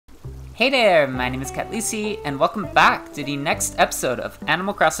Hey there, my name is Khatleesi, and welcome back to the next episode of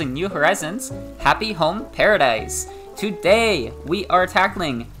Animal Crossing New Horizons Happy Home Paradise. Today, we are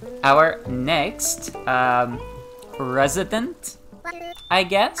tackling our next, resident, I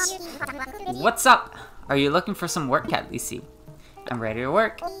guess? What's up? Are you looking for some work, Khatleesi? I'm ready to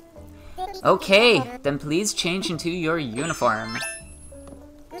work. Okay, then please change into your uniform.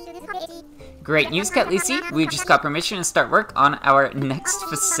 Great news, Khatleesi. We just got permission to start work on our next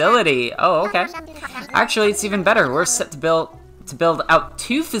facility. Oh, okay. Actually, it's even better. We're set to build out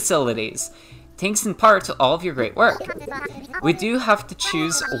 2 facilities. Thanks in part to all of your great work. We do have to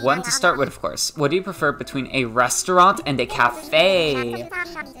choose one to start with, of course. What do you prefer between a restaurant and a cafe?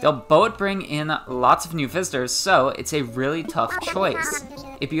 They'll both bring in lots of new visitors, so it's a really tough choice.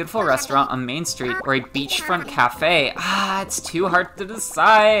 A beautiful restaurant on Main Street or a beachfront cafe? It's too hard to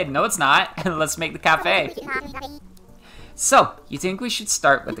decide. No, it's not. Let's make the cafe. So, you think we should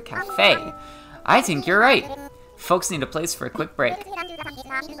start with the cafe? I think you're right. Folks need a place for a quick break.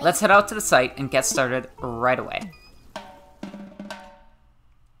 Let's head out to the site and get started right away.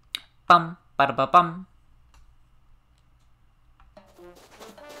 Bum, ba-da-ba-bum.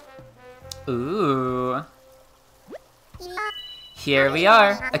 Ooh. Here we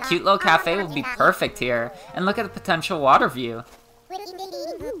are. A cute little cafe will be perfect here. And look at the potential water view.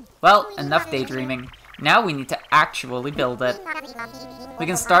 Well, enough daydreaming. Now we need to actually build it. We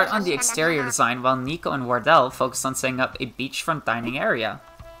can start on the exterior design while Nico and Wardell focus on setting up a beachfront dining area.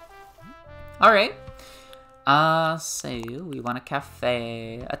 Alright. So we want a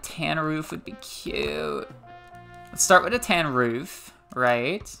cafe. A tan roof would be cute. Let's start with a tan roof,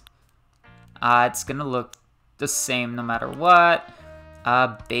 right? It's gonna look the same no matter what.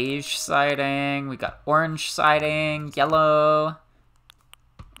 Beige siding. We got orange siding, yellow.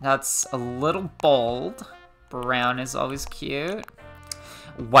 That's a little bold. Brown is always cute.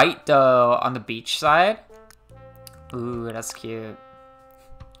 White, though, on the beach side. Ooh, that's cute.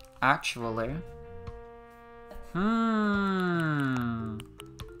 Actually. I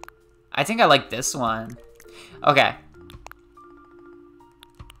think I like this one. Okay.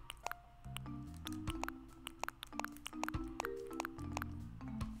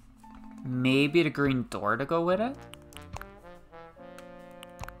 Maybe the green door to go with it?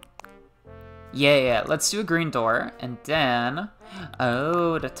 Yeah, let's do a green door, and then,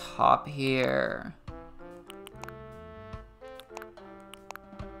 oh, the top here.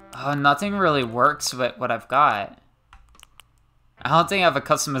 Oh, nothing really works with what I've got. I don't think I have a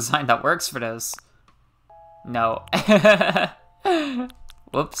custom design that works for this. No.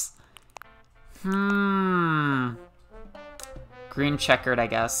 Whoops. Green checkered, I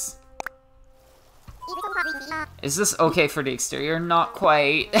guess. Is this okay for the exterior? Not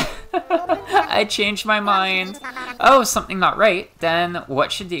quite. I changed my mind. Oh, something not right. Then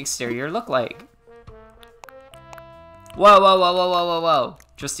what should the exterior look like? Whoa, whoa, whoa, whoa, whoa, whoa, whoa.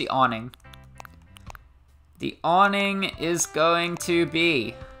 Just the awning. The awning is going to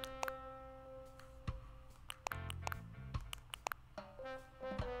be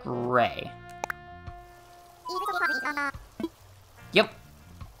gray. Yep.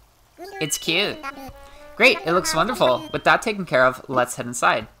 It's cute. Great, it looks wonderful. With that taken care of, let's head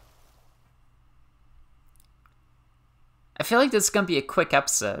inside. I feel like this is gonna be a quick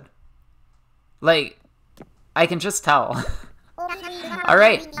episode. Like, I can just tell.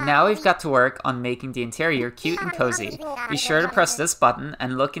 Alright, now we've got to work on making the interior cute and cozy. Be sure to press this button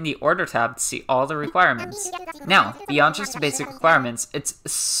and look in the order tab to see all the requirements. Now, beyond just the basic requirements, it's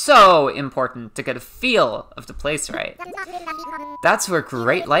so important to get a feel of the place right. That's where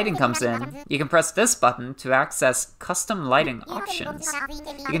great lighting comes in. You can press this button to access custom lighting options.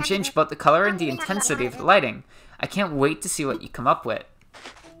 You can change both the color and the intensity of the lighting. I can't wait to see what you come up with.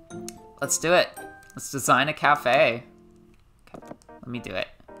 Let's do it. Let's design a cafe. Let me do it.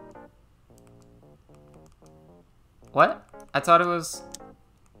 What? I thought it was...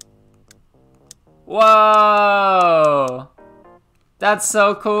 Whoa! That's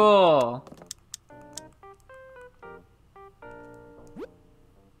so cool!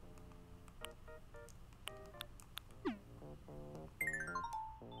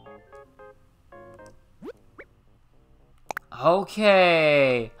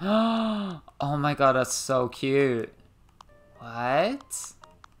 Okay! Oh my god, that's so cute. What?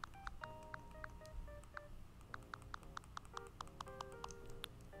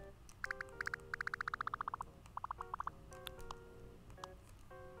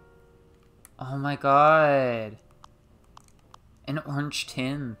 Oh my god. An orange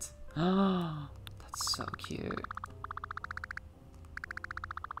tint. That's so cute.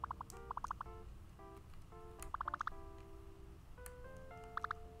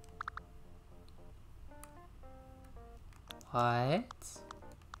 What?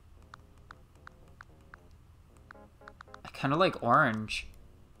 I kind of like orange.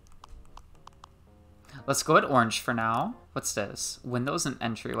 Let's go with orange for now. What's this? Windows and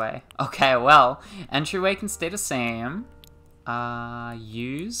entryway. Okay, well, entryway can stay the same.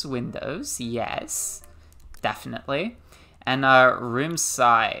 Use windows, yes. Definitely. And room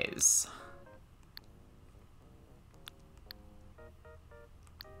size.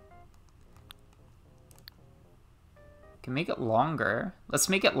 Can make it longer. Let's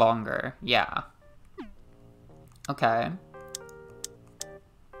make it longer. Yeah. Okay.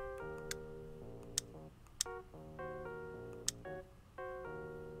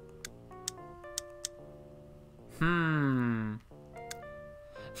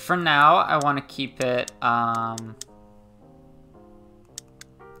 For now, I want to keep it,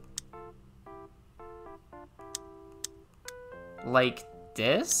 like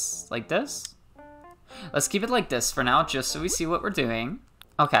this? Like this? Let's keep it like this for now, just so we see what we're doing.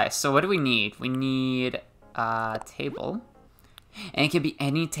 Okay, so what do we need? We need a table. And it can be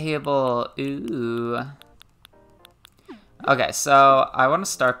any table. Ooh. Okay, so I want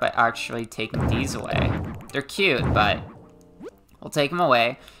to start by actually taking these away. They're cute, but we'll take them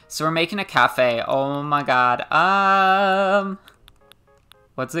away. So we're making a cafe. Oh my god.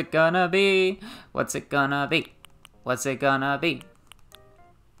 What's it gonna be? What's it gonna be? What's it gonna be?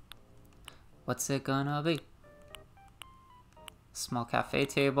 What's it gonna be? Small cafe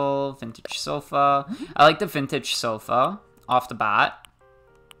table, vintage sofa. I like the vintage sofa off the bat.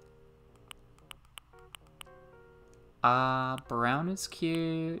 Brown is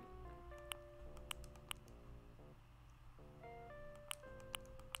cute.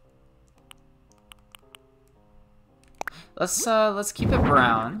 Let's keep it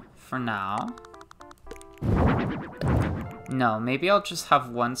brown for now. No, maybe I'll just have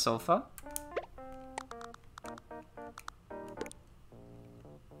one sofa.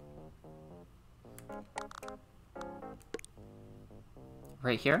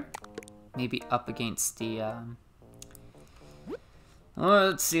 Right here? Maybe up against the,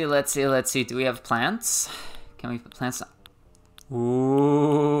 let's see. Do we have plants? Can we put plants on?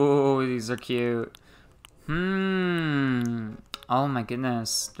 Ooh, these are cute. Oh my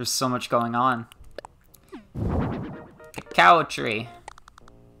goodness. There's so much going on. Cacao tree.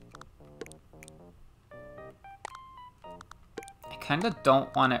 I kind of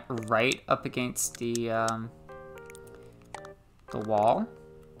don't want it right up against the wall.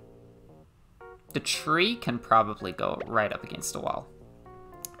 The tree can probably go right up against the wall.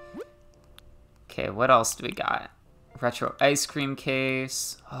 Okay, what else do we got? Retro ice cream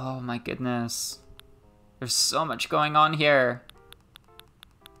case. Oh my goodness. There's so much going on here.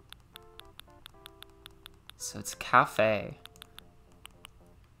 So it's a cafe.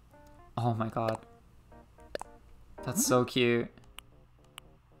 Oh my god. That's so cute.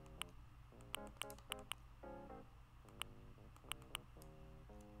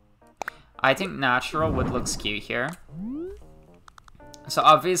 I think natural wood looks cute here. So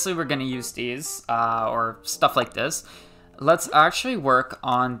obviously we're gonna use these, or stuff like this. Let's actually work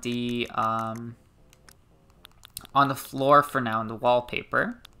on the floor for now, in the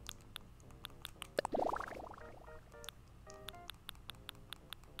wallpaper.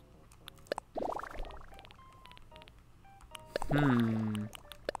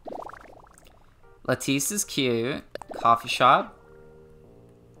 Lattice is cute. Coffee shop.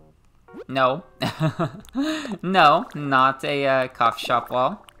 No. No, not a coffee shop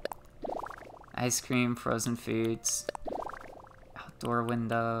wall. Ice cream, frozen foods. Outdoor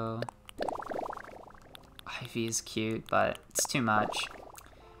window. Ivy is cute, but it's too much.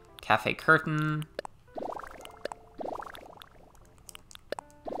 Cafe curtain.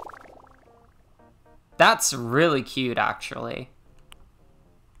 That's really cute, actually.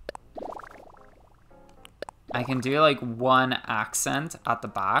 I can do like one accent at the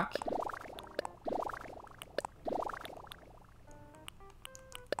back.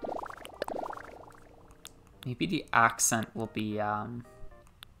 Maybe the accent will be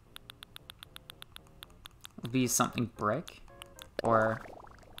something brick, or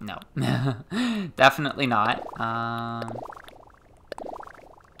no. Definitely not. Yeah,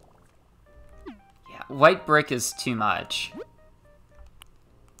 white brick is too much.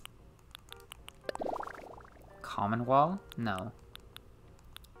 Common wall? No.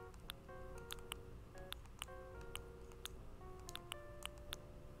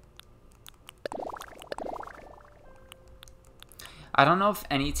 I don't know if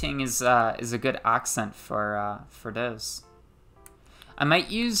anything is a good accent for this. I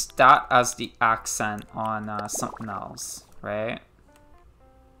might use that as the accent on something else, right?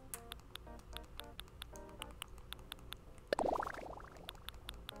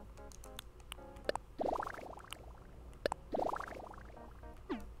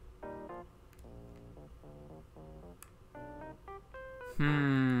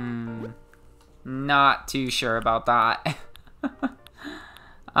 Not too sure about that.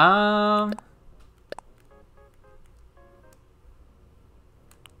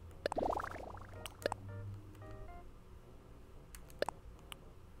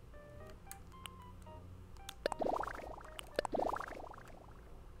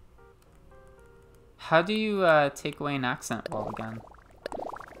 How do you take away an accent wall again?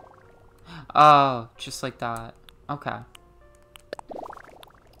 Oh, just like that. Okay.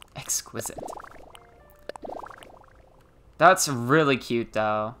 Exquisite. That's really cute,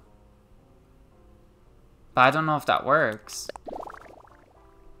 though. But I don't know if that works.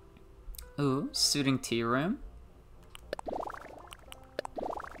 Ooh, suiting tea room.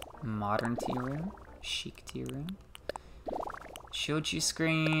 Modern tea room. Chic tea room. Shoji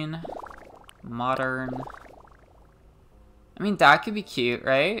screen. Modern. I mean, that could be cute,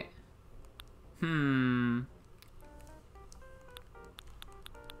 right?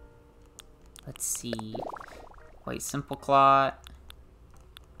 Let's see. White simple cloth.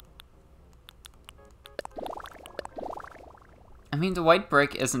 I mean, the white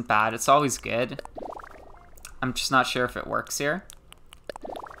brick isn't bad. It's always good. I'm just not sure if it works here.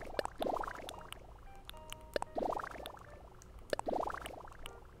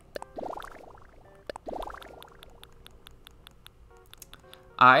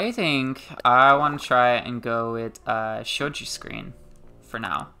 I think I want to try and go with shoji screen for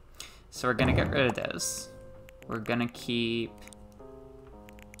now. So we're gonna get rid of those. We're gonna keep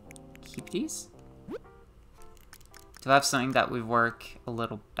these. Do I have something that would work a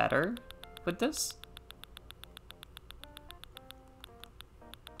little better with this?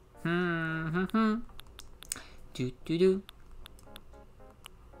 Do do do.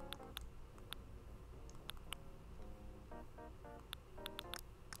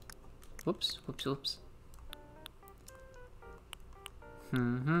 Whoops, whoops, whoops.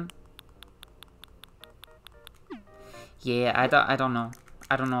 Yeah, I don't know.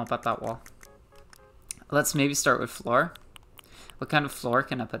 I don't know about that wall. Let's maybe start with floor. What kind of floor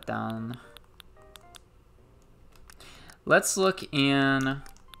can I put down? Let's look in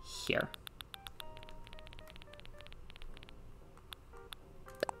here.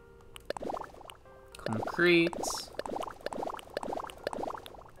 Concrete.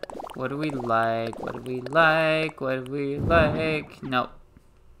 What do we like? What do we like? What do we like? Nope.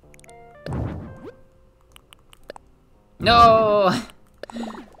 No!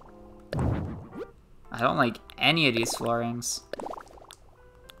 I don't like any of these floorings.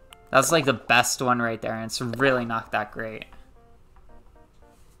 That's like the best one right there, and it's really not that great.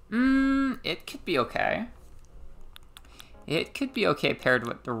 It could be okay. It could be okay paired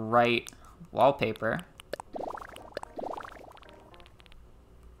with the right wallpaper.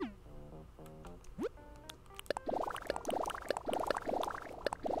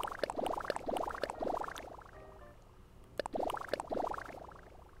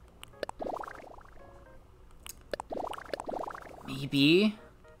 Maybe.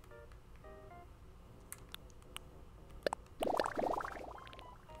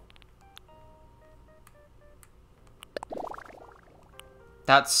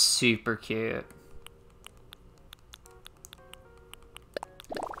 That's super cute.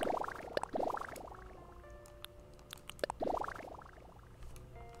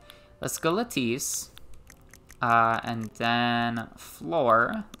 Let's go Lattice. And then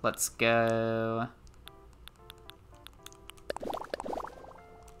floor. Let's go.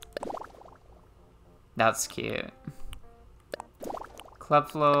 That's cute. Club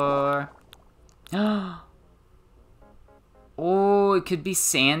floor. Oh, it could be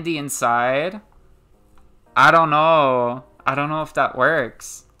sandy inside. I don't know. I don't know if that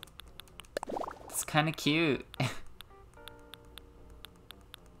works. It's kind of cute.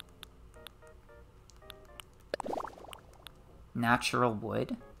 Natural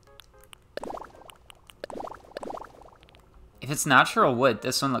wood? If it's natural wood,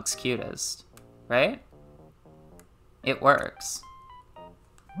 this one looks cutest. Right? It works.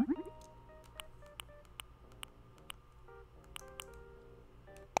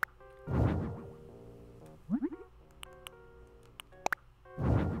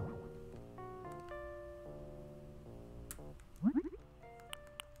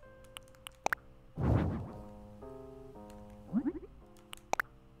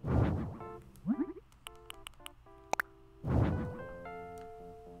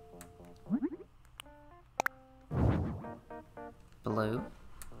 Blue.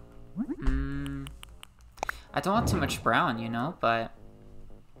 I don't want too much brown, you know, but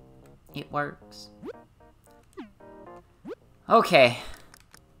it works. Okay.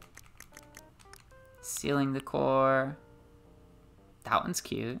 Ceiling decor. That one's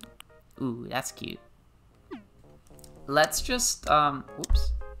cute. Ooh, that's cute. Let's just,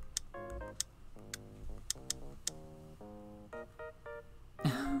 whoops.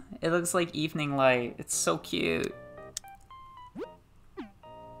 It looks like evening light. It's so cute.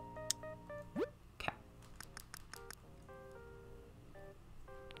 Okay.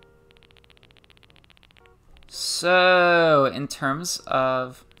 So, in terms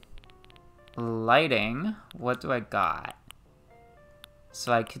of lighting, what do I got?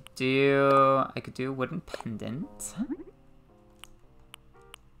 So I could do a wooden pendant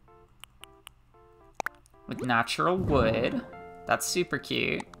with natural wood. That's super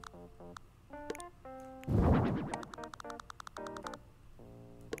cute.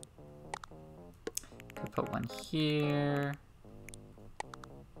 Could put one here,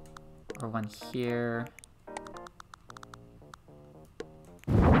 or one here,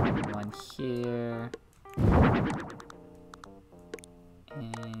 one here,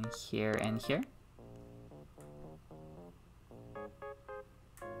 and here, and here.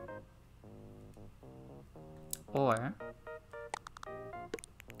 Or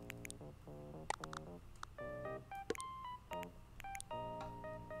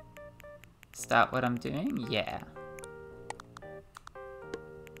is that what I'm doing? Yeah.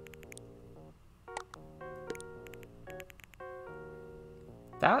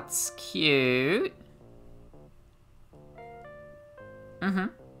 That's cute. Mm-hmm.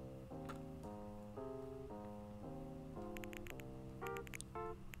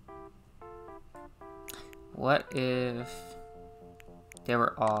 What if they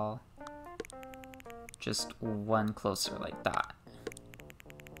were all just one closer like that?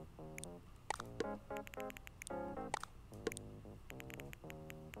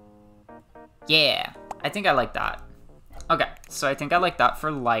 Yeah, I think I like that. Okay, so I think I like that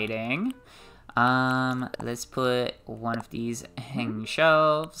for lighting. Let's put one of these hanging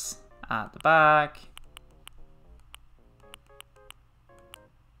shelves at the back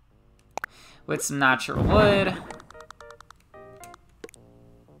with some natural wood.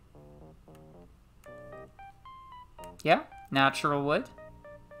 Yeah, natural wood.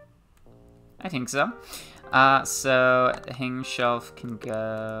 I think so. So the hanging shelf can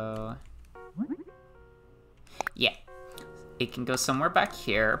go... Yeah. It can go somewhere back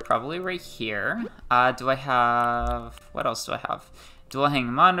here, probably right here. Do I have... What else do I have? Dual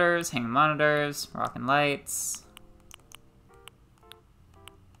hanging monitors, rocking lights.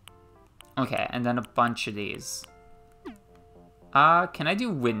 Okay, and then a bunch of these. Can I do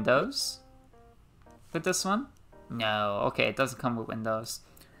windows with this one? No, okay, it doesn't come with windows.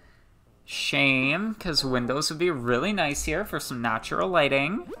 Shame, because windows would be really nice here for some natural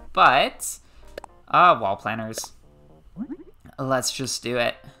lighting, but... wall planners. Let's just do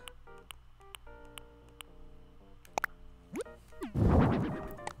it.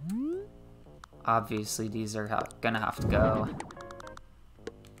 Obviously, these are gonna have to go.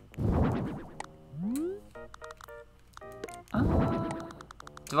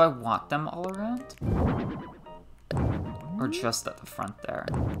 Do I want them all around? Or just at the front there?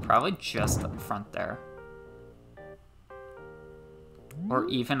 Probably just at the front there. Or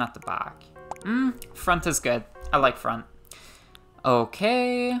even at the back. Front is good. I like front.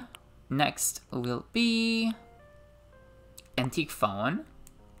 Okay. Next will be... antique phone.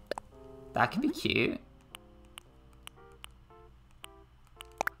 That could be cute.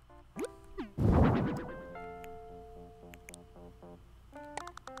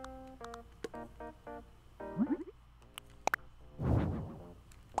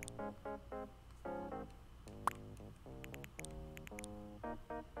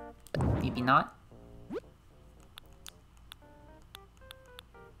 Maybe not.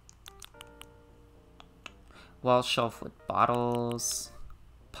 Wall shelf with bottles.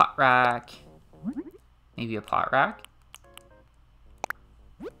 Pot rack. Maybe a pot rack.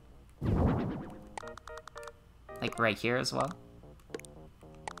 Like right here as well.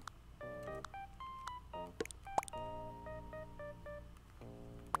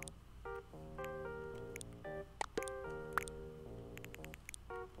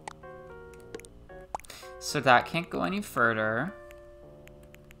 So that can't go any further.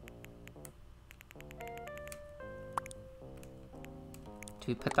 Do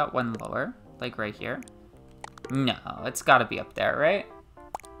we put that one lower? Like right here? No, it's gotta be up there, right?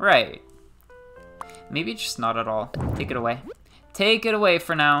 Right. Maybe just not at all. Take it away. Take it away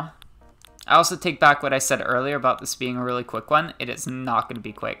for now. I also take back what I said earlier about this being a really quick one. It is not gonna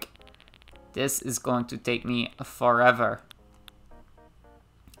be quick. This is going to take me forever.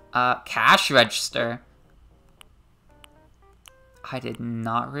 Cash register. I did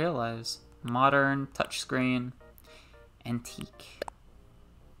not realize. Modern, touchscreen, antique.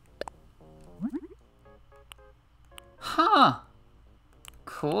 Huh.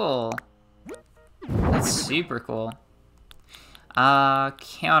 Cool. That's super cool.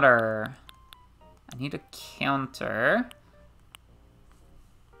 Counter. I need a counter.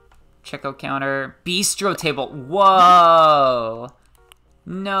 Checkout counter. Bistro table. Whoa!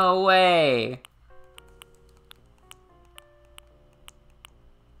 No way.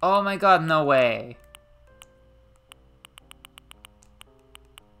 Oh my god, no way.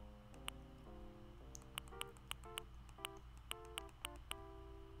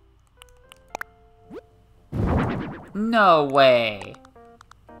 No way.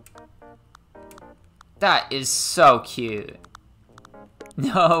 That is so cute.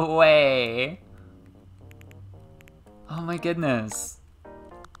 No way. Oh my goodness.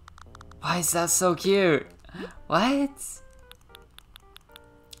 Why is that so cute? What?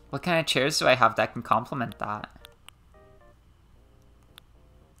 What kind of chairs do I have that can complement that?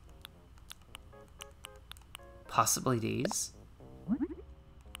 Possibly these?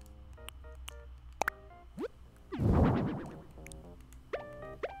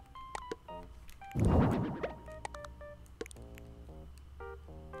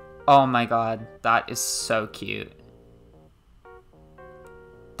 Oh my god, that is so cute.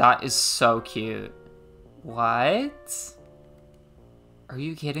 That is so cute. What? Are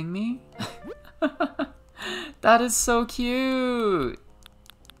you kidding me? That is so cute.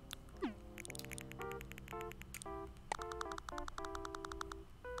 I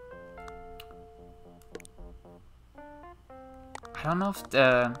don't know if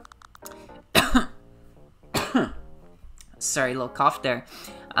the... Sorry, little cough there.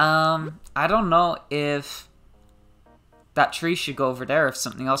 I don't know if that tree should go over there, if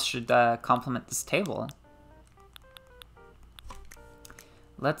something else should complement this table.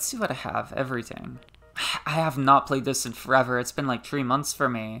 Let's see what I have. Everything. I have not played this in forever. It's been like 3 months for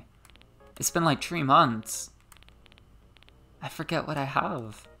me. It's been like 3 months. I forget what I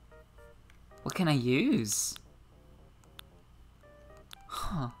have. What can I use?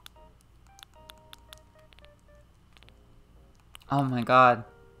 Huh. Oh my god.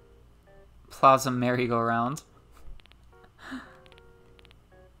 Plaza merry-go-round.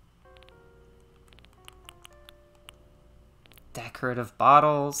 Decorative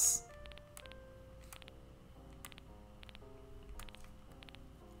bottles.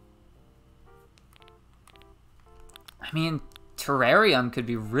 I mean, terrarium could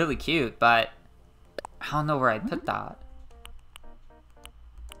be really cute, but I don't know where I'd put that.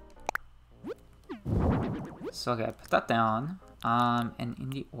 So okay, I put that down. And in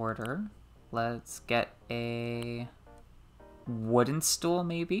the order, let's get a wooden stool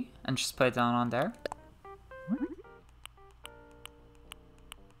maybe, and just put it down on there.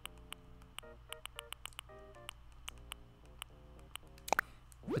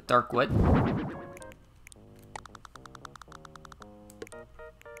 With dark wood.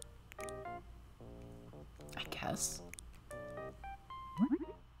 I guess.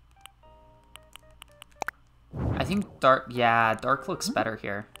 I think dark, yeah, dark looks better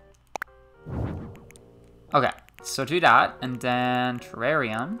here. Okay, so do that, and then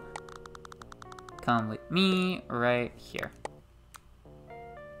terrarium. Come with me right here.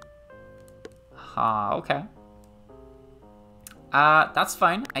 Okay. That's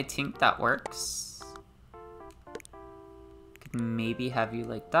fine. I think that works. Could maybe have you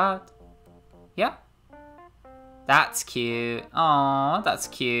like that. Yeah. That's cute. Aw, that's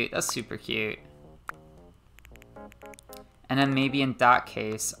cute. That's super cute. And then maybe in that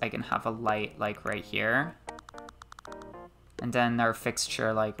case, I can have a light like right here. And then our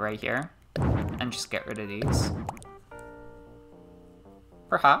fixture like right here. And just get rid of these.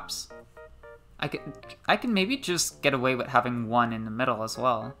 Perhaps. I can maybe just get away with having one in the middle as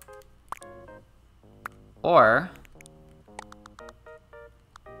well. Or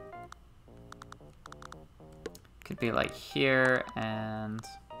could be like here and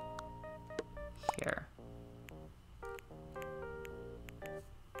here.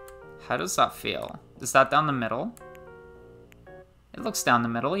 How does that feel? Is that down the middle? It looks down the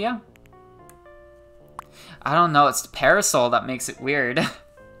middle, yeah. I don't know, it's the parasol that makes it weird.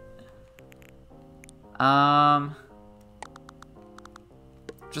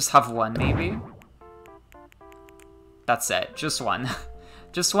 Just have one, maybe? That's it, just one.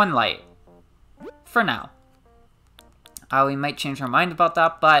 Just one light. For now. We might change our mind about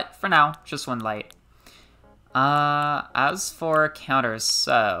that, but for now, just one light. As for counters,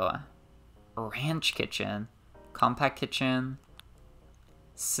 so... Ranch kitchen. Compact kitchen.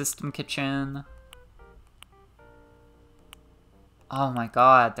 System kitchen. Oh my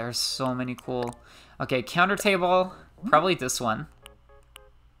god, there's so many cool... Okay, counter table. Probably this one.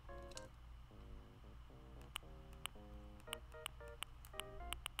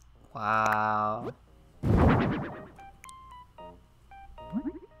 Wow.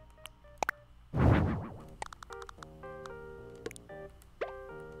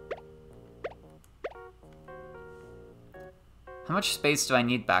 How much space do I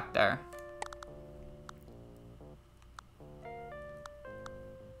need back there?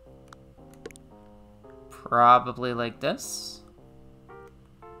 Probably like this.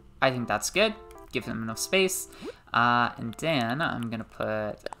 I think that's good. Give them enough space. And then I'm gonna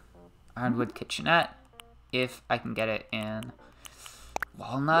put ironwood kitchenette if I can get it in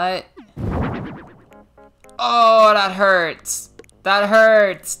walnut. Oh, that hurts. That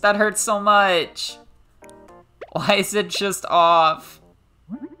hurts. That hurts so much. Why is it just off?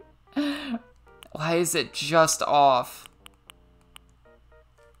 Why is it just off?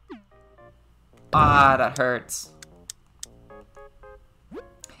 Ah, that hurts.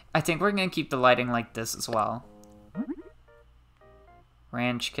 I think we're gonna keep the lighting like this as well.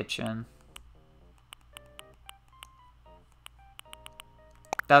 Ranch kitchen.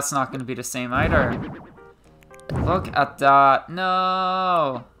 That's not gonna be the same either. Look at that.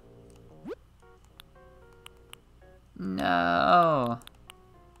 No! No!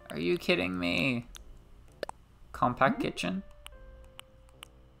 Are you kidding me? Compact kitchen?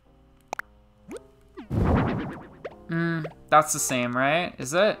 That's the same, right?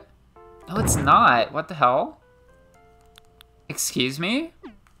 Is it? No, it's not. What the hell? Excuse me?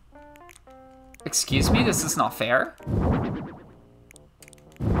 Excuse me, this is not fair.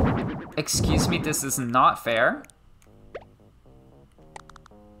 Excuse me, this is not fair.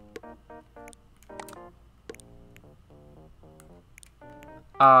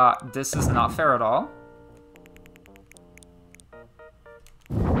 This is not fair at all.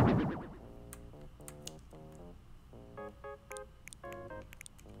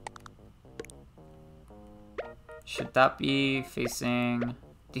 Should that be facing...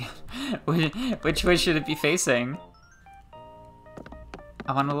 Which way should it be facing?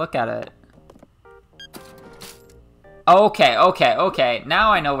 I want to look at it. Okay, okay, okay.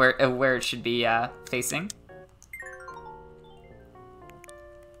 Now I know where it should be facing.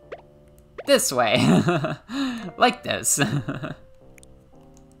 This way. Like this.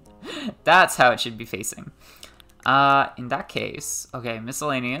 That's how it should be facing. In that case, okay,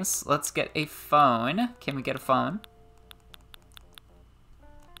 miscellaneous. Let's get a phone. Can we get a phone?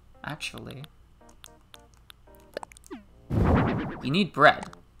 Actually. You need bread.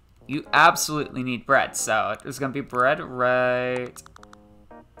 You absolutely need bread. So there's gonna be bread right...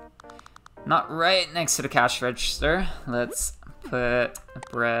 Not right next to the cash register. Let's put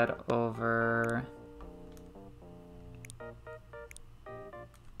bread over...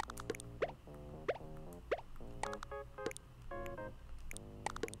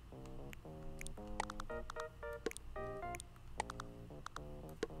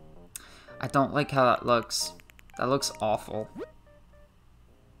 I don't like how that looks. That looks awful.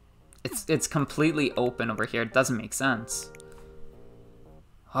 It's completely open over here. It doesn't make sense.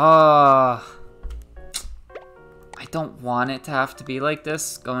 Oh, I don't want it to have to be like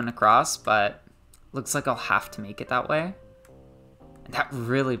this going across, but looks like I'll have to make it that way. And that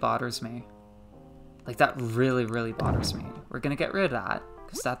really bothers me. Like, that really, really bothers me. We're gonna get rid of that,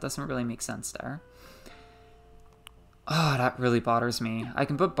 because that doesn't really make sense there. Oh, that really bothers me. I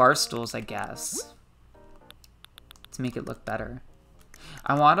can put bar stools, I guess, to make it look better.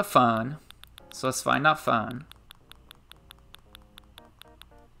 I want a phone, so let's find that phone.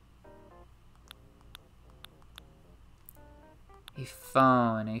 A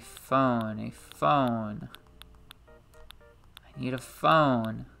phone, a phone, a phone. I need a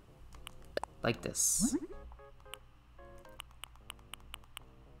phone. Like this.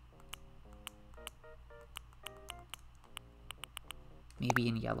 Maybe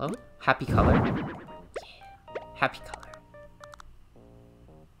in yellow? Happy color? Yeah, happy color.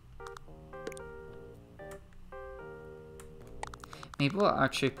 Maybe we'll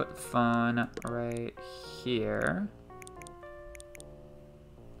actually put phone right here.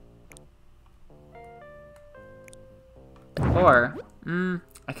 Or,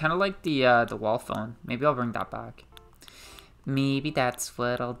 I kind of like the wall phone. Maybe I'll bring that back. Maybe that's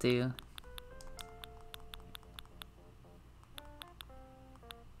what I'll do.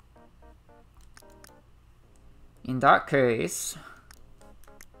 In that case,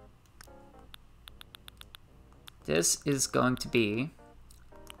 this is going to be...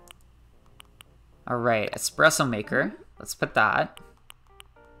 Alright, espresso maker. Let's put that.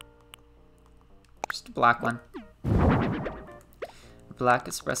 Just a black one. Black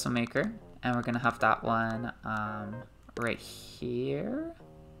espresso maker. And we're gonna have that one right here.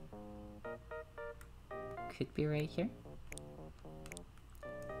 Could be right here.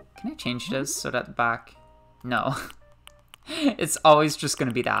 Can I change this so that the back... No. It's always just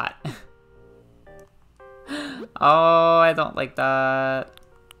gonna be that. Oh, I don't like that.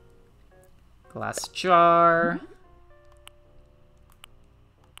 Glass jar.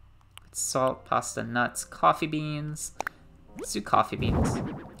 Salt, pasta, nuts, coffee beans. Let's do coffee beans.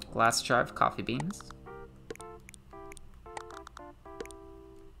 Glass jar of coffee beans.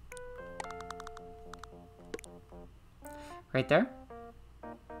 Right there.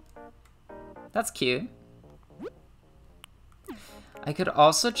 That's cute. I could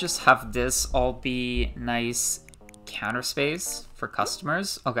also just have this all be nice counter space for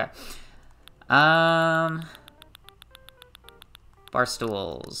customers. Okay. Bar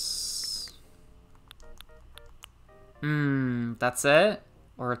stools. That's it?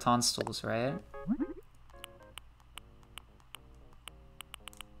 Or rattan stools, right?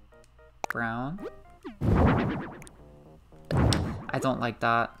 Brown. I don't like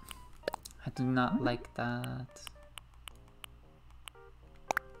that. I do not like that.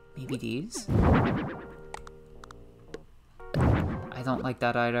 Maybe these? I don't like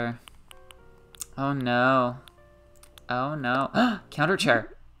that either. Oh no. Oh no. Counter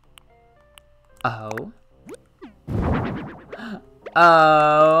chair. Oh.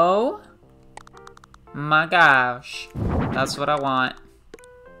 Oh. My gosh. That's what I want.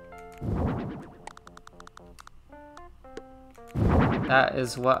 That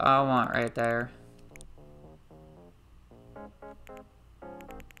is what I want right there.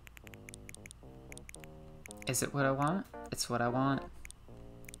 Is it what I want? It's what I want.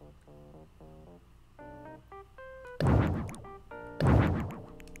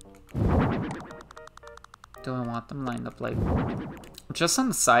 Do I want them lined up like... Just on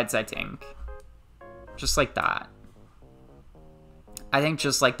the sides, I think. Just like that. I think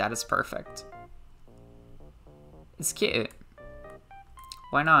just like that is perfect. It's cute.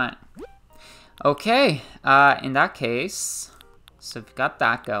 Why not? Okay, in that case, so we've got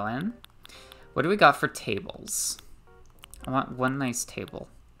that going. What do we got for tables? I want one nice table.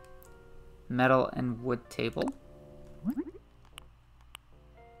 Metal and wood table.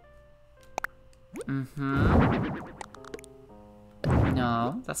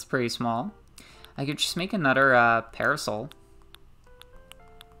 No, that's pretty small. I could just make another parasol.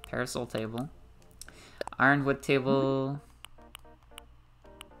 Parasol table. Ironwood table.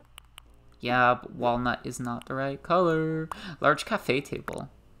 Yeah, but walnut is not the right color. Large cafe table.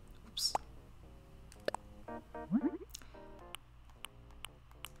 Oops.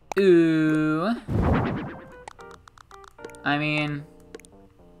 Ooh. I mean...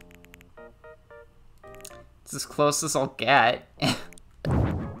 it's as close as I'll get.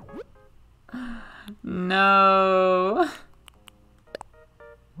 No.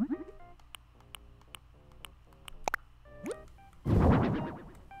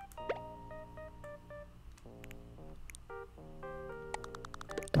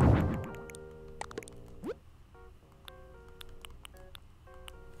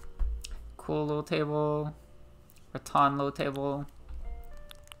 Cool little table. Rattan low table.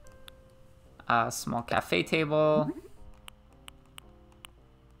 Small cafe table.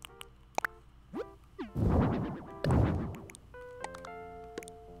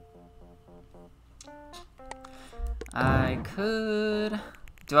 I could...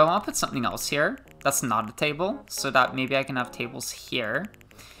 Do I want to put something else here? That's not a table, so that maybe I can have tables here.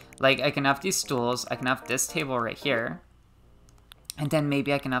 Like, I can have these stools, I can have this table right here. And then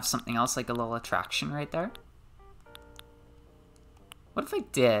maybe I can have something else, like a little attraction right there. What if I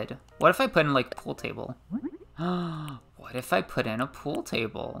did? What if I put in, like, a pool table? What if I put in a pool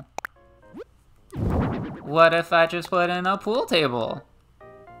table? What if I just put in a pool table?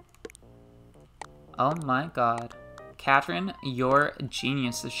 Oh my god. Katherine, your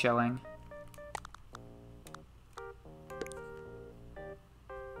genius is showing.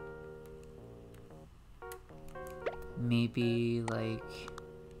 Maybe, like,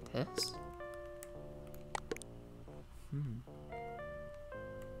 this?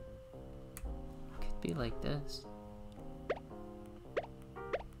 Could be like this.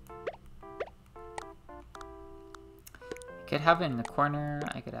 I could have it in the corner,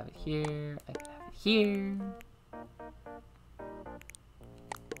 I could have it here, I could have it here.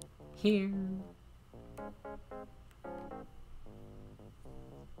 Here.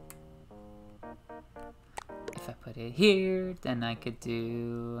 If I put it here, then I could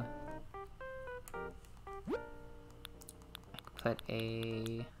do... I could put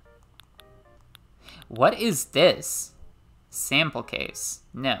a... What is this? Sample case.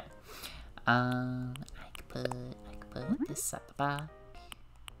 No. I could put this at the back.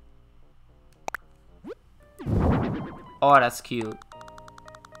 Oh, that's cute.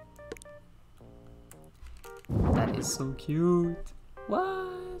 is so cute.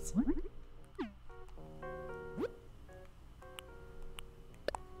 What?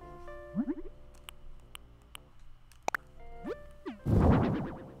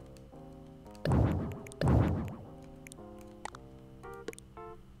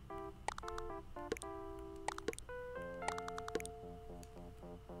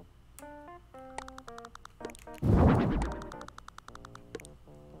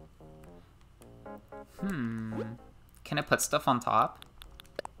 Can I put stuff on top?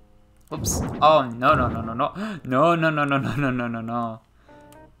 Whoops. Oh, no, no, no, no, no. No, no, no, no, no, no, no, no, no.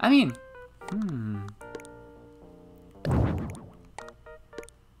 I mean,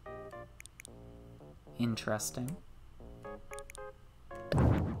 Interesting.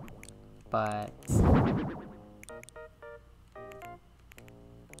 But...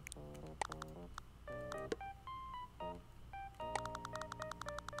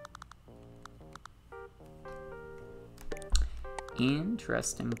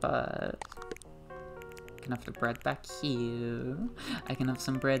 Interesting, but... I can have the bread back here. I can have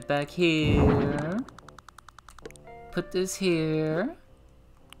some bread back here. Put this here.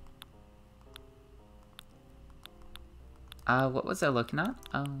 What was I looking at?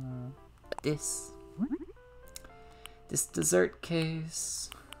 Oh, this. This dessert case.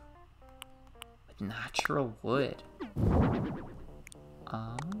 With natural wood.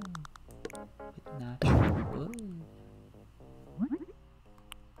 Oh, with natural wood.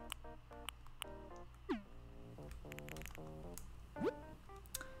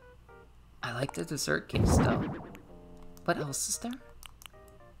 I like the dessert case though. What else is there?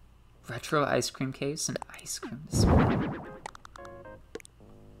 Retro ice cream case and ice cream display.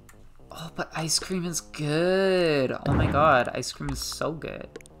 Oh, but ice cream is good. Oh my god, ice cream is so good.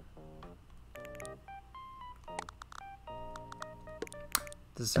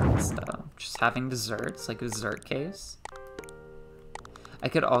 Desserts though. Just having desserts, like a dessert case. I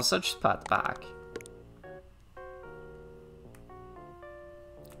could also just put it back.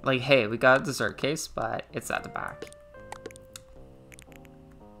 Like, hey, we got a dessert case, but it's at the back.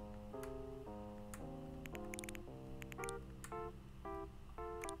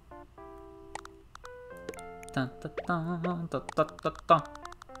 Dun, dun, dun, dun, dun, dun, dun.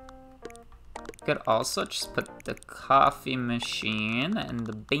 Could also just put the coffee machine and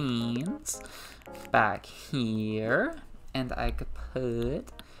the beans back here. And I could put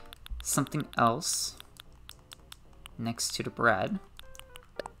something else next to the bread.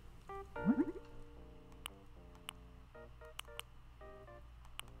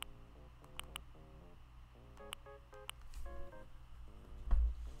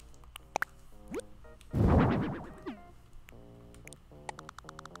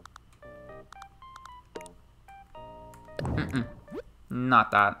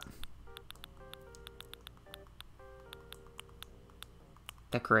 Not that.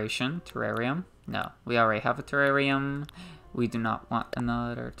 Decoration, terrarium. No, we already have a terrarium. We do not want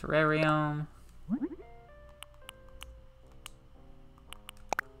another terrarium.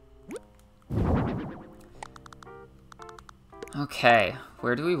 Okay,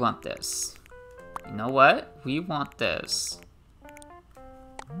 where do we want this? You know what? We want this.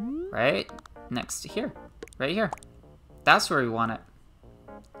 Right next to here. Right here. That's where we want it.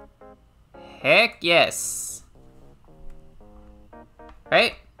 Heck yes.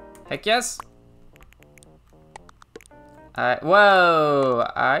 Right? Heck yes. Whoa,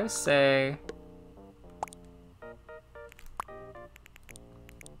 I say.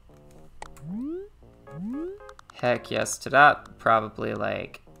 Heck yes to that. Probably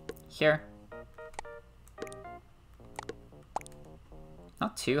like here.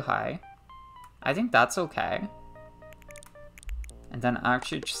 Not too high. I think that's okay. And then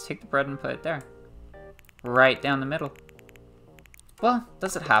actually just take the bread and put it there. Right down the middle. Well,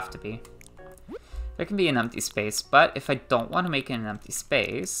 does it have to be? There can be an empty space, but if I don't want to make it an empty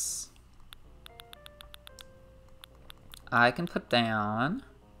space, I can put down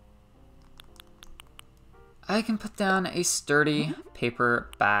a sturdy paper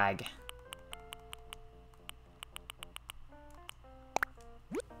bag.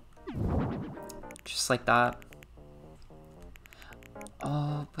 Just like that.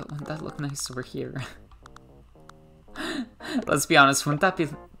 Oh, but wouldn't that look nice over here? Let's be honest, wouldn't that be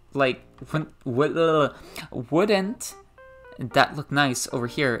like, wouldn't that look nice over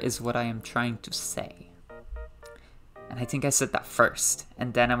here is what I am trying to say. And I think I said that first,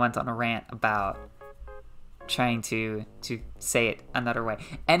 and then I went on a rant about trying to say it another way.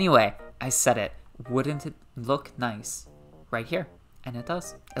 Anyway, I said it. Wouldn't it look nice right here? And it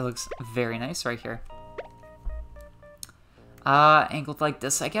does. It looks very nice right here. Angled like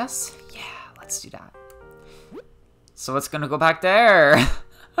this, I guess? Yeah, let's do that. So what's gonna go back there?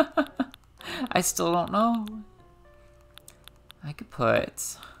 I still don't know. I could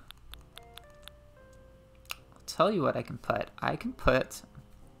put... I'll tell you what I can put. I can put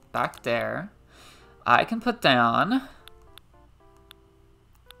back there. I can put down...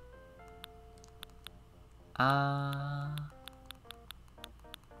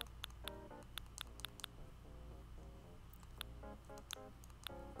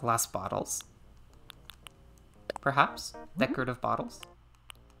 glass bottles. Perhaps? Decorative bottles.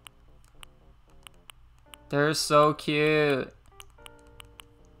 They're so cute.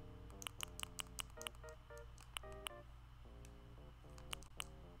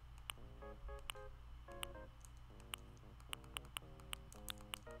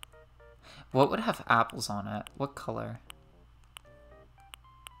 What would have apples on it? What color?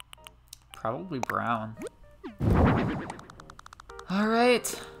 Probably brown.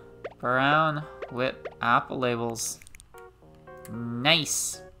 Alright. Brown with apple labels.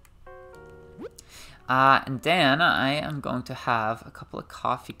 Nice. And then I am going to have a couple of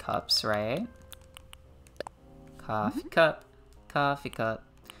coffee cups, right? Coffee cup, coffee cup.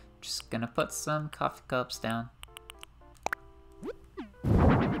 Just gonna put some coffee cups down.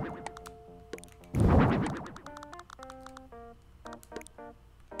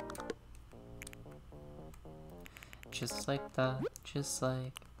 Just like that, just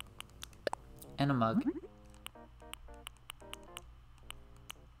like... And a mug.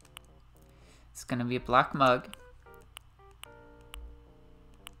 It's gonna be a black mug.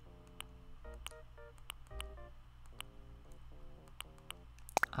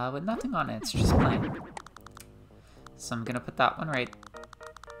 With nothing on it, it's just plain. So I'm gonna put that one right.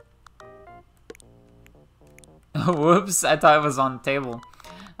 Whoops, I thought it was on the table.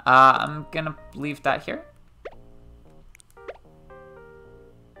 I'm gonna leave that here.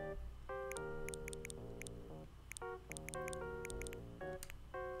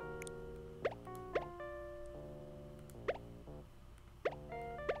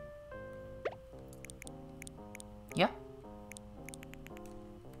 Yeah.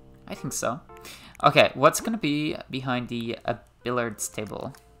 I think so. Okay, what's gonna be behind the billiards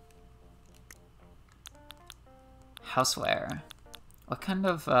table? Houseware. What kind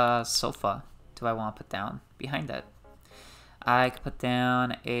of sofa do I want to put down behind it? I could put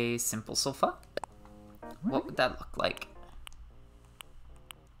down a simple sofa. What would that look like?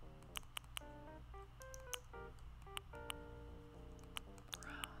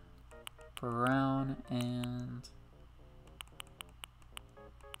 Brown and...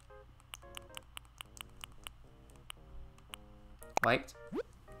 white.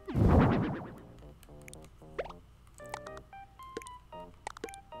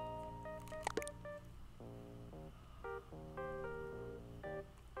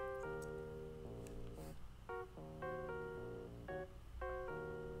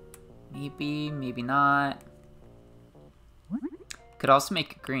 Maybe, maybe not. Could also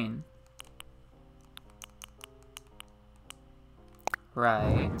make it green.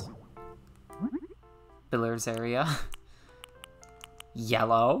 Right. Billiards area.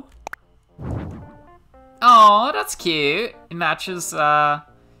 Yellow. Oh, that's cute. It matches the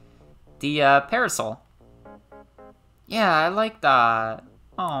parasol. Yeah, I like that.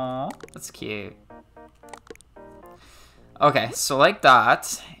 Oh, that's cute. Okay, so like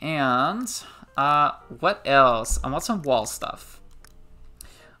that. And what else? I want some wall stuff.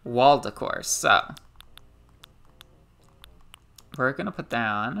 Wall decor. So we're gonna put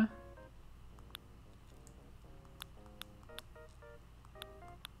down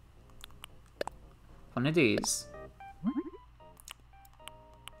one of these.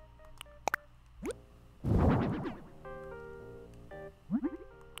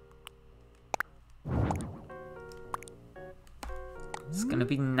 It's gonna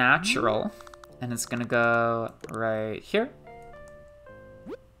be natural, and it's gonna go right here.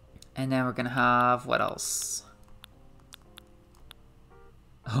 And then we're gonna have, what else?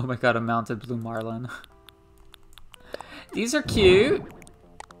 Oh my god, a mounted blue marlin. These are cute.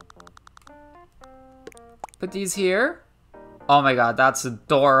 Put these here. Oh my god, that's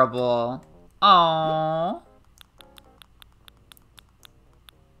adorable. Aww.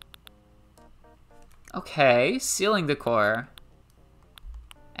 Okay, ceiling decor.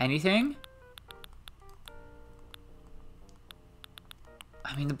 Anything?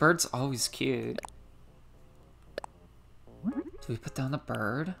 I mean, the bird's always cute. Do we put down the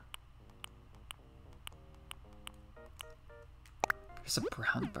bird? There's a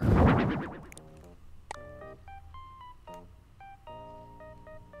brown bird.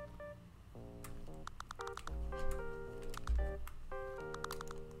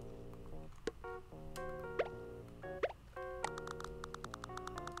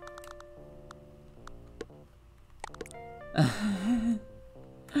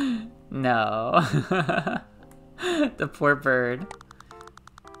 No. The poor bird.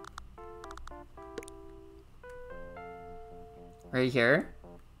 Right here?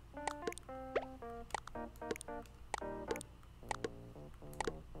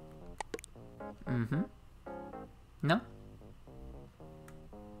 Mm-hmm. No?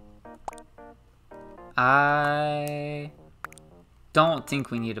 I don't think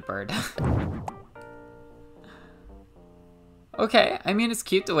we need a bird. Okay, I mean, it's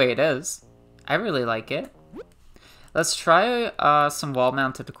cute the way it is. I really like it. Let's try some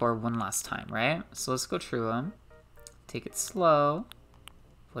wall-mounted decor one last time, right? So let's go through them. Take it slow.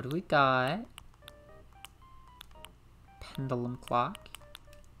 What do we got? Pendulum clock.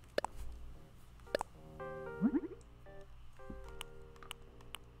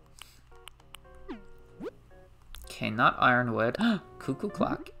 Okay, not ironwood. Cuckoo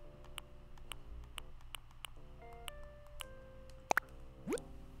clock.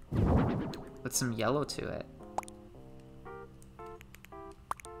 With some yellow to it.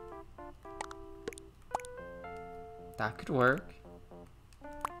 That could work.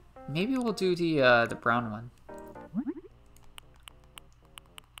 Maybe we'll do the brown one.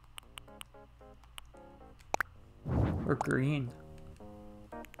 Or green.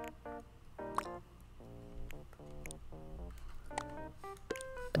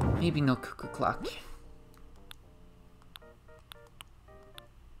 Maybe no cuckoo clock.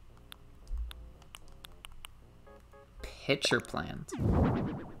 Pitcher plant.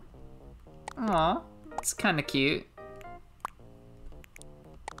 Aw, it's kind of cute.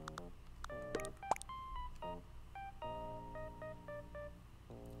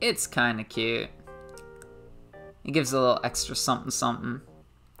 It's kind of cute. It gives a little extra something something,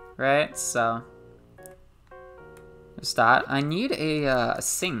 right? So there's that. I need a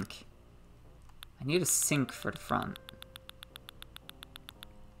sink. I need a sink for the front.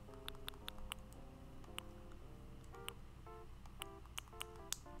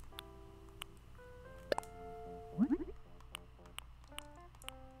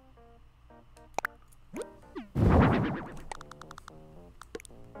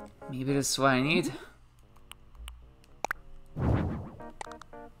 Maybe this is what I need.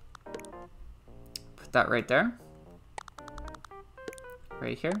 Put that right there.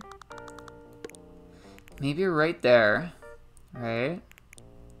 Right here. Maybe right there. Right?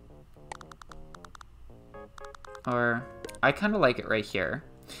 Or, I kind of like it right here.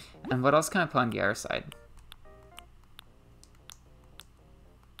 And what else can I put on the other side?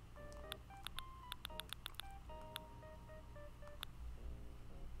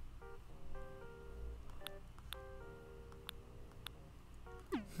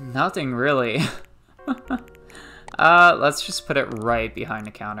 Nothing really. Let's just put it right behind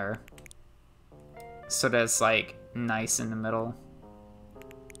the counter. So that it's like nice in the middle.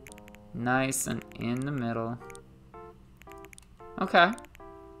 Nice and in the middle. Okay.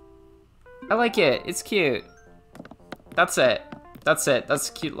 I like it. It's cute. That's it. That's it. That's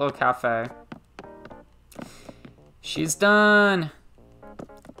a cute little cafe. She's done.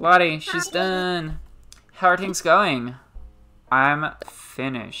 Lottie, she's done. How are things going? I'm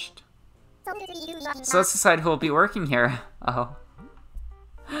finished. So let's decide who will be working here. Oh.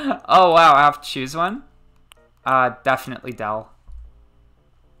 Oh wow, I have to choose one? Definitely Dell.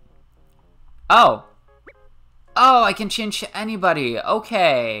 Oh. Oh, I can change to anybody.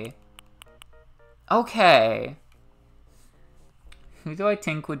 Okay. Okay. Who do I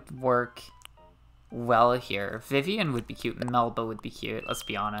think would work well here? Vivian would be cute. Melba would be cute, let's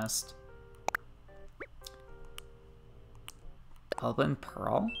be honest. Melba and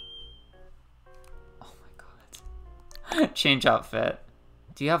Pearl? Oh my god. Change outfit.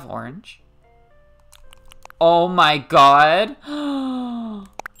 Do you have orange? Oh my god.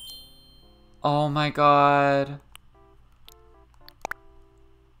 Oh my god.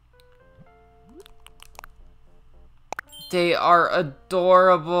 They are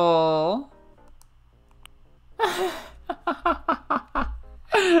adorable.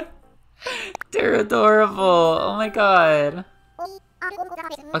 They're adorable. Oh my god.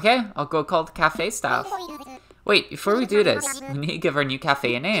 Okay, I'll go call the cafe staff. Wait, before we do this, we need to give our new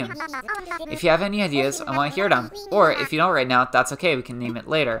cafe a name. If you have any ideas, I want to hear them. Or if you don't right now, that's okay, we can name it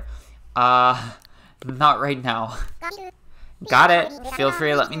later. Not right now. Got it. Feel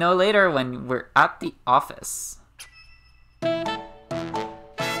free to let me know later when we're at the office.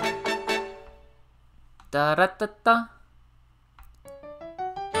 Da-da-da-da.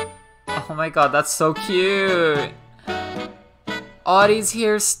 Oh my god, that's so cute. Audie's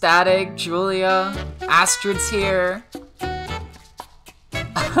here, Static, Julia, Astrid's here.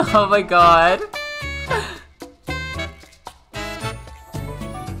 Oh my god.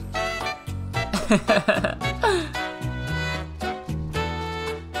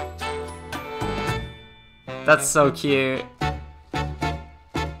 That's so cute.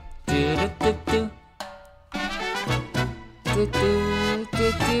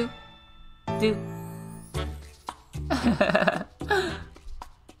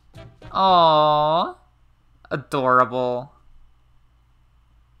 Aww. Adorable.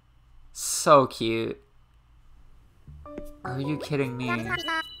 So cute. Are you kidding me?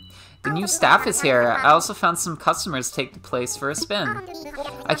 The new staff is here. I also found some customers take the place for a spin.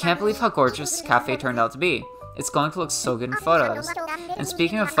 I can't believe how gorgeous this cafe turned out to be. It's going to look so good in photos. And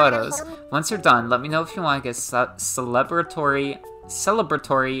speaking of photos, once you're done, let me know if you want to get a celebratory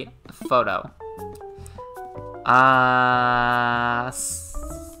photo.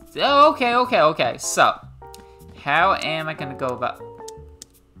 Okay. So, how am I gonna go about...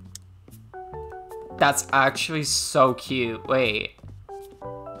 That's actually so cute. Wait.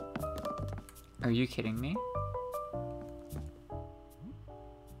 Are you kidding me?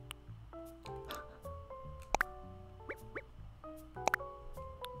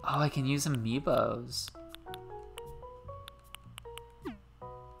 Oh, I can use amiibos.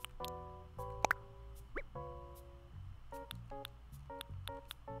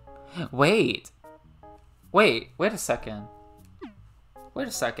 Wait a second.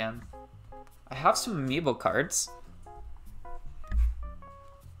 I have some amiibo cards.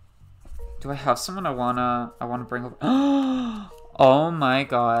 Do I have someone I wanna bring over? Oh my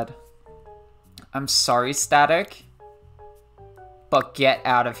god. I'm sorry, Static, but get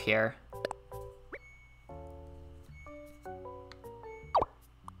out of here.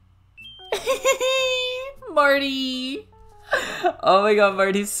 Marty! Oh my god,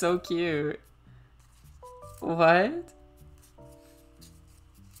 Marty's so cute. What?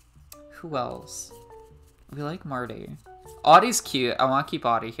 Who else? We like Marty. Audie's cute. I want to keep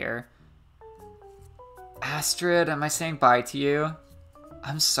Audie here. Astrid, am I saying bye to you?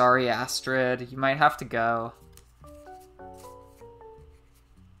 I'm sorry, Astrid. You might have to go.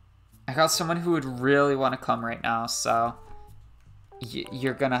 I got someone who would really want to come right now, so...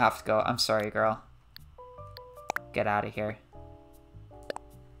 you're gonna have to go. I'm sorry, girl. Get out of here.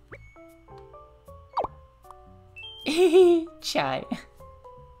 Chai.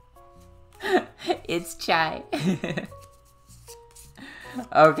 It's Chai.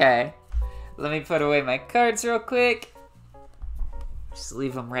 Okay. Let me put away my cards real quick. Just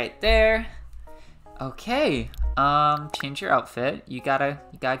leave them right there. Okay. Change your outfit. You gotta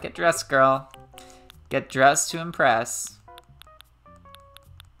get dressed, girl. Get dressed to impress.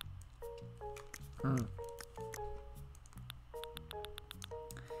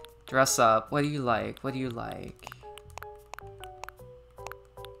 Dress up. What do you like? What do you like?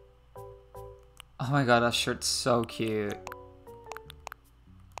 Oh my god, that shirt's so cute.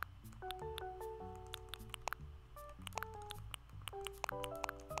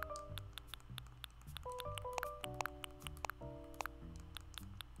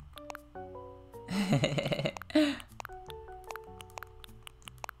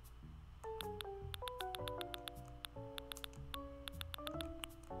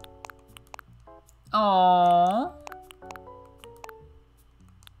 Aww.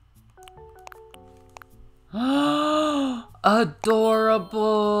 Adorable.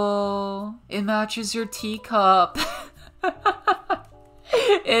 It matches your teacup.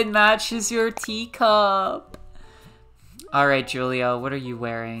 It matches your teacup. Alright, Julia, what are you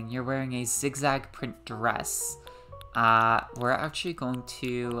wearing? You're wearing a zigzag print dress. We're actually going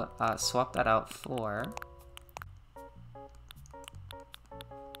to swap that out for...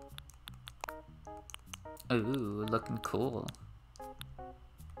 Ooh, looking cool.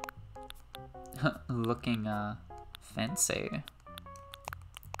 Looking, fancy.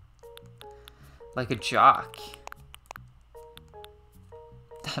 Like a jock.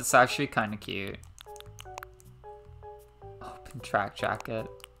 That's actually kind of cute. Open track jacket.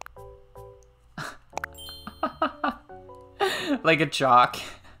 Like a jock.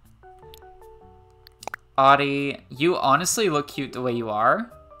 Audie, you honestly look cute the way you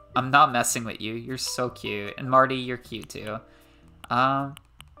are. I'm not messing with you. You're so cute. And Marty, you're cute too.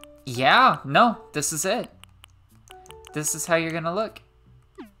 Yeah, no, this is it. This is how you're gonna look.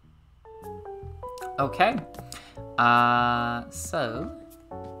 Okay. So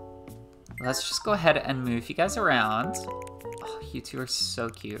let's just go ahead and move you guys around. Oh, you two are so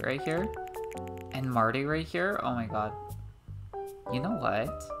cute right here. And Marty right here. Oh my god. You know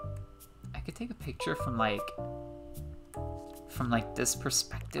what? I could take a picture from like this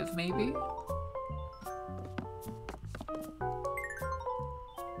perspective, maybe?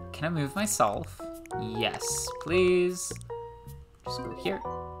 Can I move myself? Yes, please. Just go here.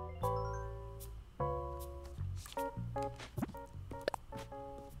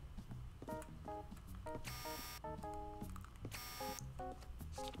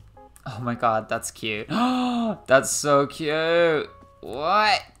 Oh my god, that's cute. That's so cute.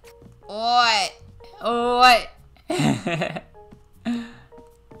 What? What? What?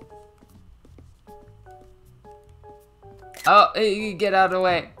 Oh, get out of the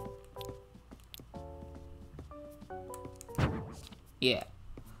way. Yeah.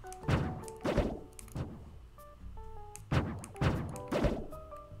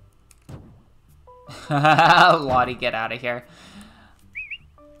 Lottie, get out of here.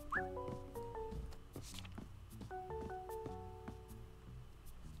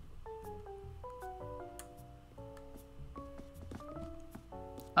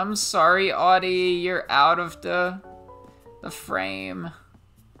 I'm sorry, Audie, you're out of the frame.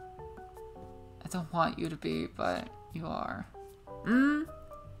 I don't want you to be, but you are.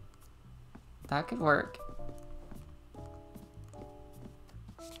 That could work.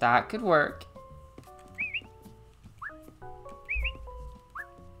 That could work.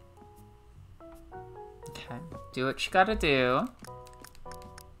 Okay, do what you gotta do.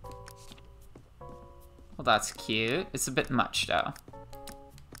 Well, that's cute. It's a bit much, though.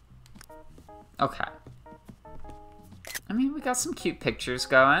 Okay. I mean, we got some cute pictures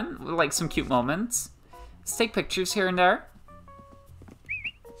going. Like, some cute moments. Let's take pictures here and there.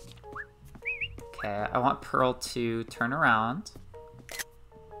 Okay, I want Pearl to turn around.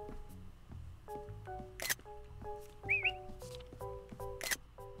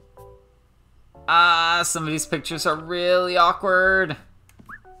 Ah, some of these pictures are really awkward.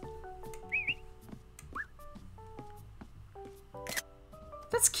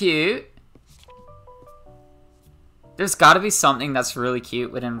 That's cute. There's gotta be something that's really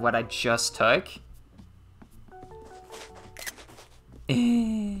cute within what I just took.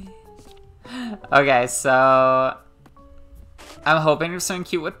 Okay, so I'm hoping there's something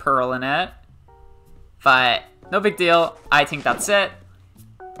cute with Pearl in it, but no big deal. I think that's it.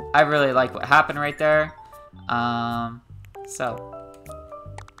 I really like what happened right there. So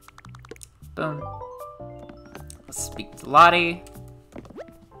boom. Let's speak to Lottie.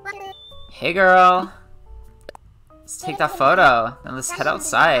 Hey, girl. Let's take that photo, then let's head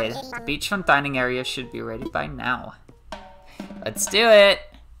outside. The beachfront dining area should be ready by now. Let's do it!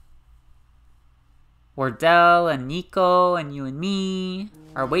 Wardell and Nico and you and me,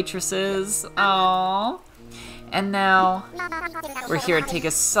 our waitresses. Aww. And now, we're here to take a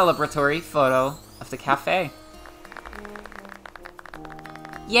celebratory photo of the cafe.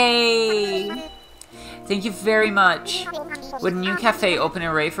 Yay! Thank you very much. With a new cafe open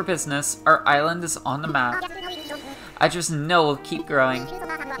and ready for business, our island is on the map. I just know we'll keep growing.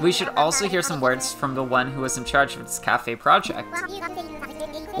 We should also hear some words from the one who was in charge of this cafe project.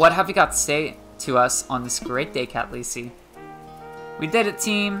 What have you got to say to us on this great day, Khatleesi? We did it,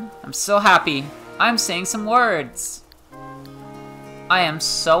 team. I'm so happy. I'm saying some words. I am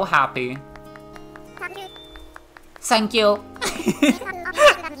so happy. Thank you.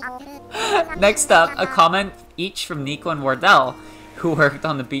 Next up, a comment each from Nico and Wardell, who worked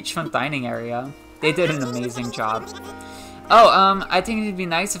on the beachfront dining area. They did an amazing job. Oh, I think it'd be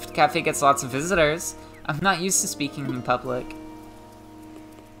nice if the cafe gets lots of visitors. I'm not used to speaking in public.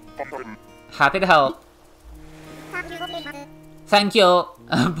 Happy to help. Thank you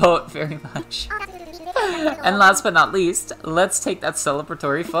both very much. And last but not least, let's take that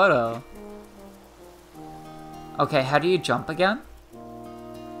celebratory photo. Okay, how do you jump again?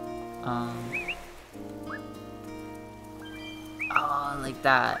 Oh, like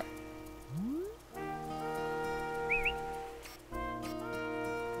that.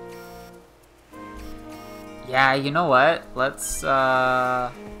 Yeah, you know what? Let's,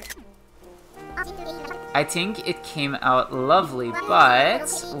 I think it came out lovely, but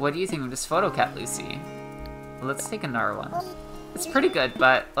what do you think of this photo, Khatleesi? Let's take another one. It's pretty good,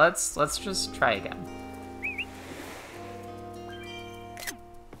 but let's just try again.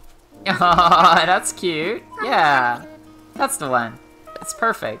 Aw, that's cute. Yeah, that's the one. It's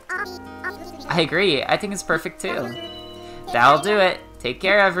perfect. I agree. I think it's perfect too. That'll do it. Take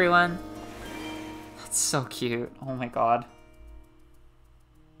care, everyone. That's so cute. Oh my god.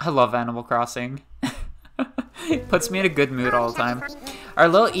 I love Animal Crossing. It puts me in a good mood all the time. Our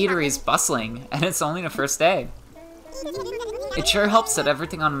little eatery is bustling, and it's only the first day. It sure helps that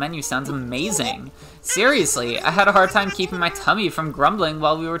everything on the menu sounds amazing. Seriously, I had a hard time keeping my tummy from grumbling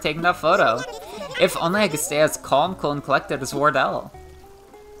while we were taking that photo. If only I could stay as calm, cool, and collected as Wardell.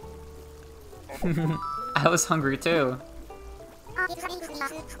 I was hungry too.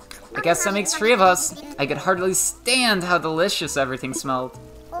 I guess that makes 3 of us. I could hardly stand how delicious everything smelled.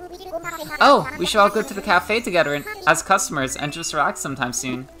 Oh, we should all go to the cafe together as customers and just relax sometime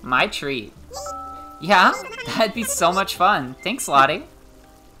soon. My treat. Yeah, that'd be so much fun. Thanks, Lottie.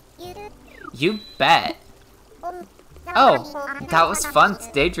 You bet. Oh, that was fun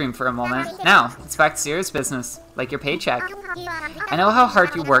to daydream for a moment. Now, let's back to serious business, like your paycheck. I know how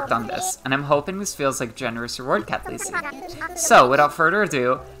hard you worked on this, and I'm hoping this feels like a generous reward, Khatleesi. So, without further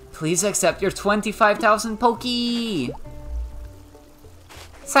ado, please accept your 25,000 Poki!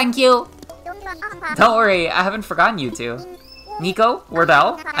 Thank you! Don't worry, I haven't forgotten you two. Nico,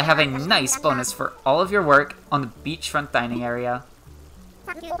 Wardell, I have a nice bonus for all of your work on the beachfront dining area.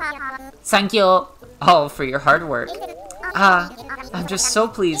 Thank you all for your hard work. I'm just so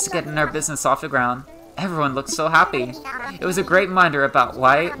pleased to get our business off the ground. Everyone looks so happy. It was a great reminder about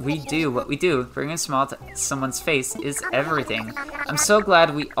why we do what we do. Bringing a smile to someone's face is everything. I'm so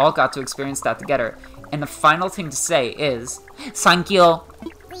glad we all got to experience that together. And the final thing to say is, thank you.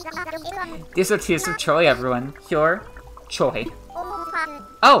 These are tears of joy, everyone. Your joy.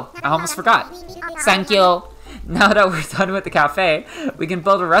 Oh, I almost forgot. Thank you. Now that we're done with the cafe, we can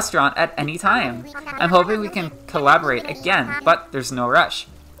build a restaurant at any time. I'm hoping we can collaborate again, but there's no rush.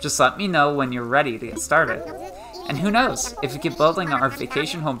 Just let me know when you're ready to get started. And who knows, if we keep building our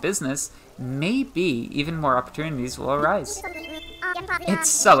vacation home business, maybe even more opportunities will arise. It's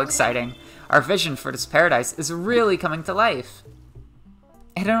so exciting. Our vision for this paradise is really coming to life.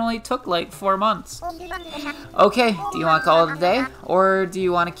 It only took like 4 months. Okay, do you want to call it a day? Or do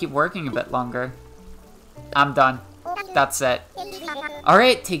you want to keep working a bit longer? I'm done. That's it.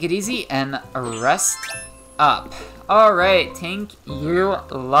 Alright, take it easy and rest up. Alright, thank you,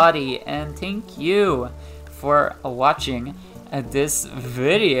 Lottie, and thank you for watching this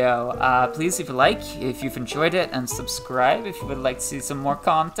video. Please leave a like if you've enjoyed it, and subscribe if you would like to see some more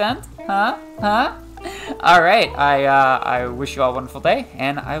content. Alright, I wish you all a wonderful day,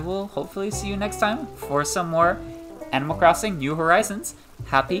 and I will hopefully see you next time for some more Animal Crossing New Horizons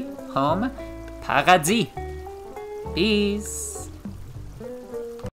Happy Home Paradis. Peace.